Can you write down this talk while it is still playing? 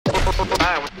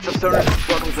Hi, what's up, stoners?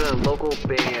 Welcome to the local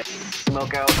band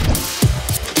Smokeout.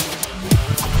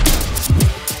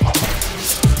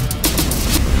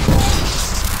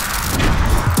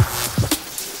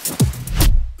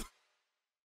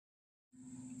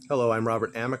 Hello, I'm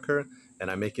Robert Amaker, and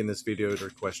I'm making this video to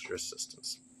request your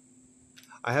assistance.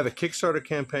 I have a Kickstarter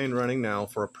campaign running now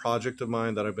for a project of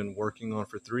mine that I've been working on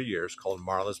for 3 years called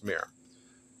Marla's Mirror.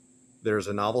 There's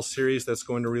a novel series that's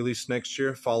going to release next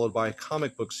year, followed by a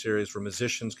comic book series where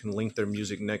musicians can link their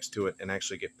music next to it and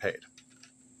actually get paid.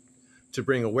 To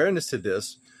bring awareness to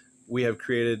this, we have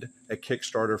created a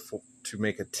Kickstarter to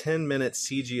make a 10-minute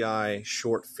CGI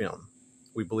short film.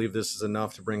 We believe this is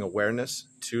enough to bring awareness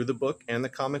to the book and the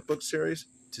comic book series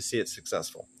to see it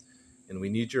successful. And we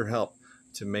need your help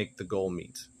to make the goal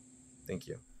meet. Thank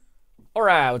you. All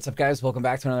right, what's up, guys? Welcome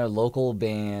back to another local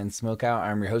band, Smokeout.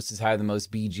 I'm your host, is High the Most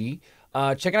BG.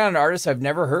 Checking out an artist I've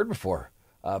never heard before.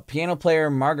 Piano player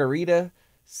Margarita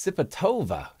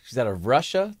Sipatova. She's out of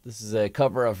Russia. This is a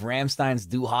cover of Rammstein's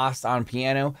Du Hast on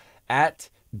piano at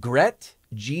Gret,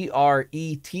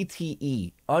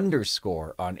 G-R-E-T-T-E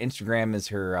 _ on Instagram is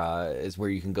her is where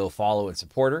you can go follow and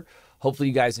support her. Hopefully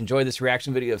you guys enjoyed this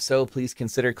reaction video. If so, please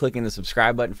consider clicking the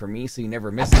subscribe button for me so you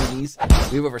never miss any of these.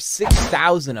 We have over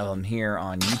 6,000 of them here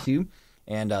on YouTube.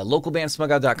 And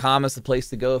localbandsmokeout.com is the place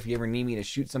to go if you ever need me to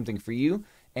shoot something for you.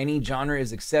 Any genre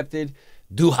is accepted.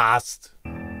 Du hast.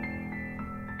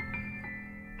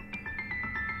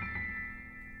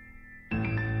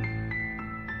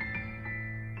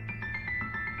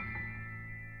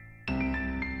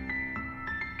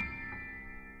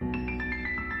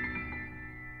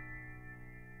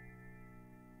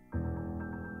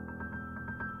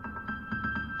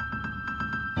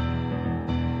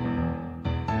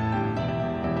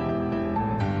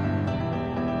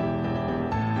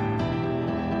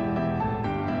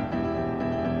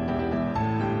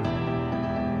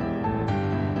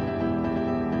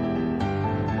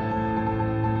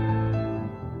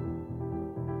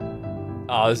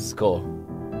 Oh, this is cool.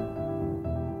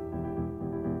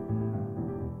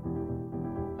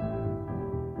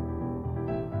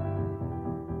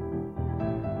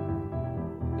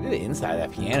 Look at the inside of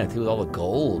that piano, too, with all the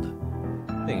gold.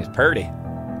 That thing is pretty.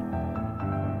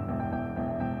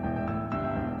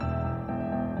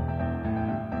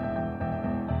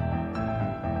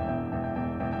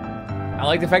 I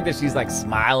like the fact that she's like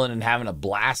smiling and having a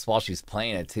blast while she's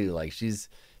playing it, too. Like she's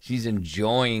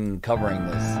enjoying covering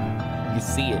this. You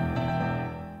see it.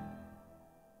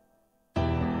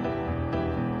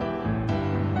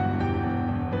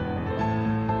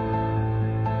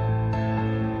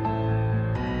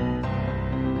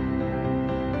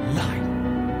 Light.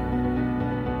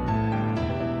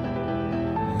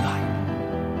 Light.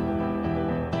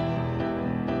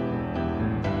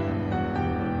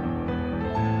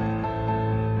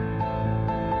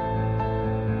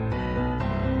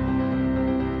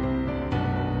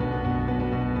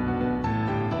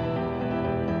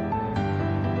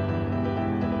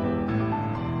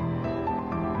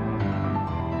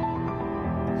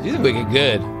 She's wicked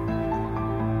good.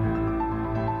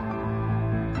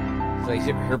 It's like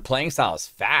her playing style is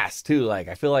fast too. Like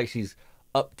I feel like she's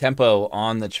up tempo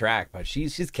on the track, but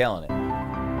she's killing it.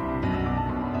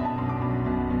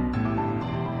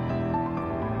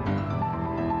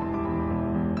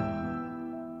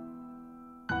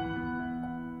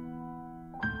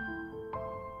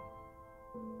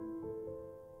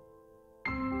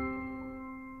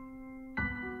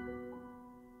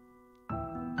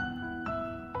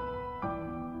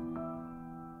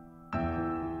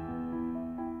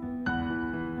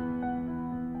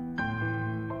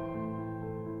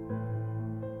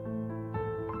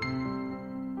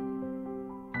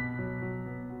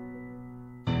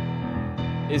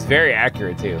 It's very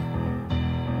accurate too.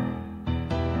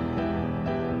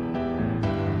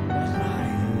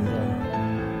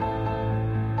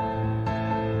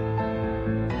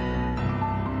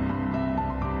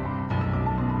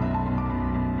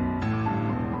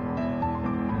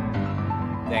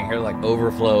 Dang, her like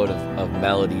overflow of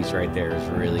melodies right there is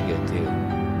really good too.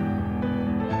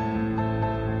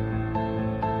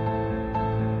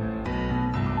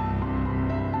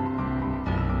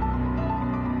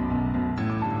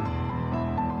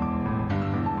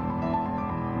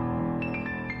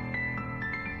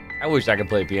 I wish I could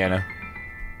play piano.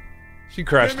 She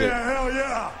crushed it. Hell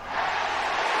yeah!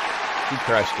 She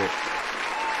crushed it.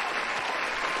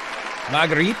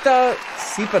 Margarita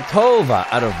Sipatova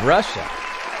out of Russia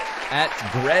at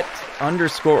Gret _ on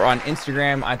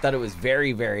Instagram. I thought it was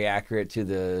very, very accurate to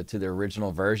the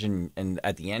original version, and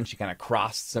at the end she kind of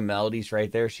crossed some melodies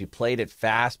right there. She played it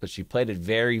fast, but she played it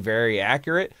very, very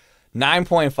accurate.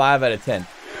 9.5 out of 10.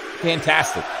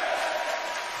 Fantastic.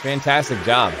 Fantastic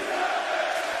job.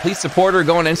 Please support her.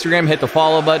 Go on Instagram, hit the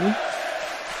follow button.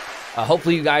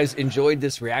 Hopefully you guys enjoyed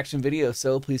this reaction video. If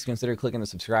so, please consider clicking the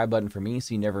subscribe button for me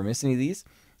so you never miss any of these.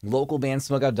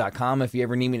 Localbandsmokeout.com. If you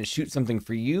ever need me to shoot something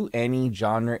for you, any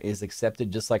genre is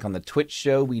accepted. Just like on the Twitch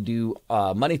show, we do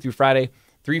Monday through Friday,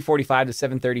 3:45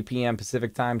 to 7:30 p.m.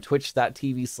 Pacific time,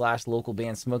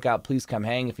 twitch.tv/localbandsmokeout. Please come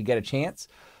hang if you get a chance.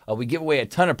 We give away a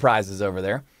ton of prizes over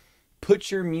there.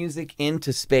 Put your music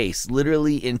into space,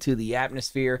 literally into the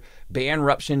atmosphere.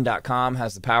 Bandruption.com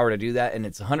has the power to do that, and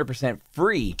it's 100%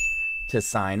 free to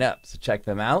sign up. So check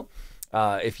them out.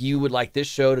 If you would like this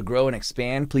show to grow and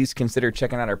expand, please consider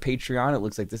checking out our Patreon. It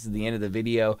looks like this is the end of the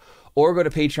video. Or go to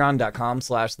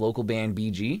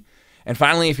patreon.com/localbandbg. And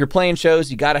finally, if you're playing shows,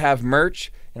 you got to have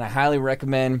merch. And I highly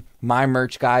recommend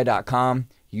mymerchguy.com.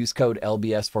 Use code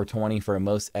LBS420 for a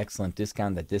most excellent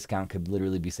discount. That discount could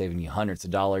literally be saving you hundreds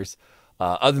of dollars.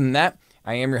 Other than that,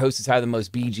 I am your host, is Ty the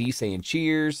Most BG, saying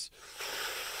cheers,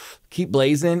 keep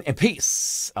blazing, and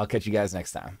peace. I'll catch you guys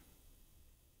next time.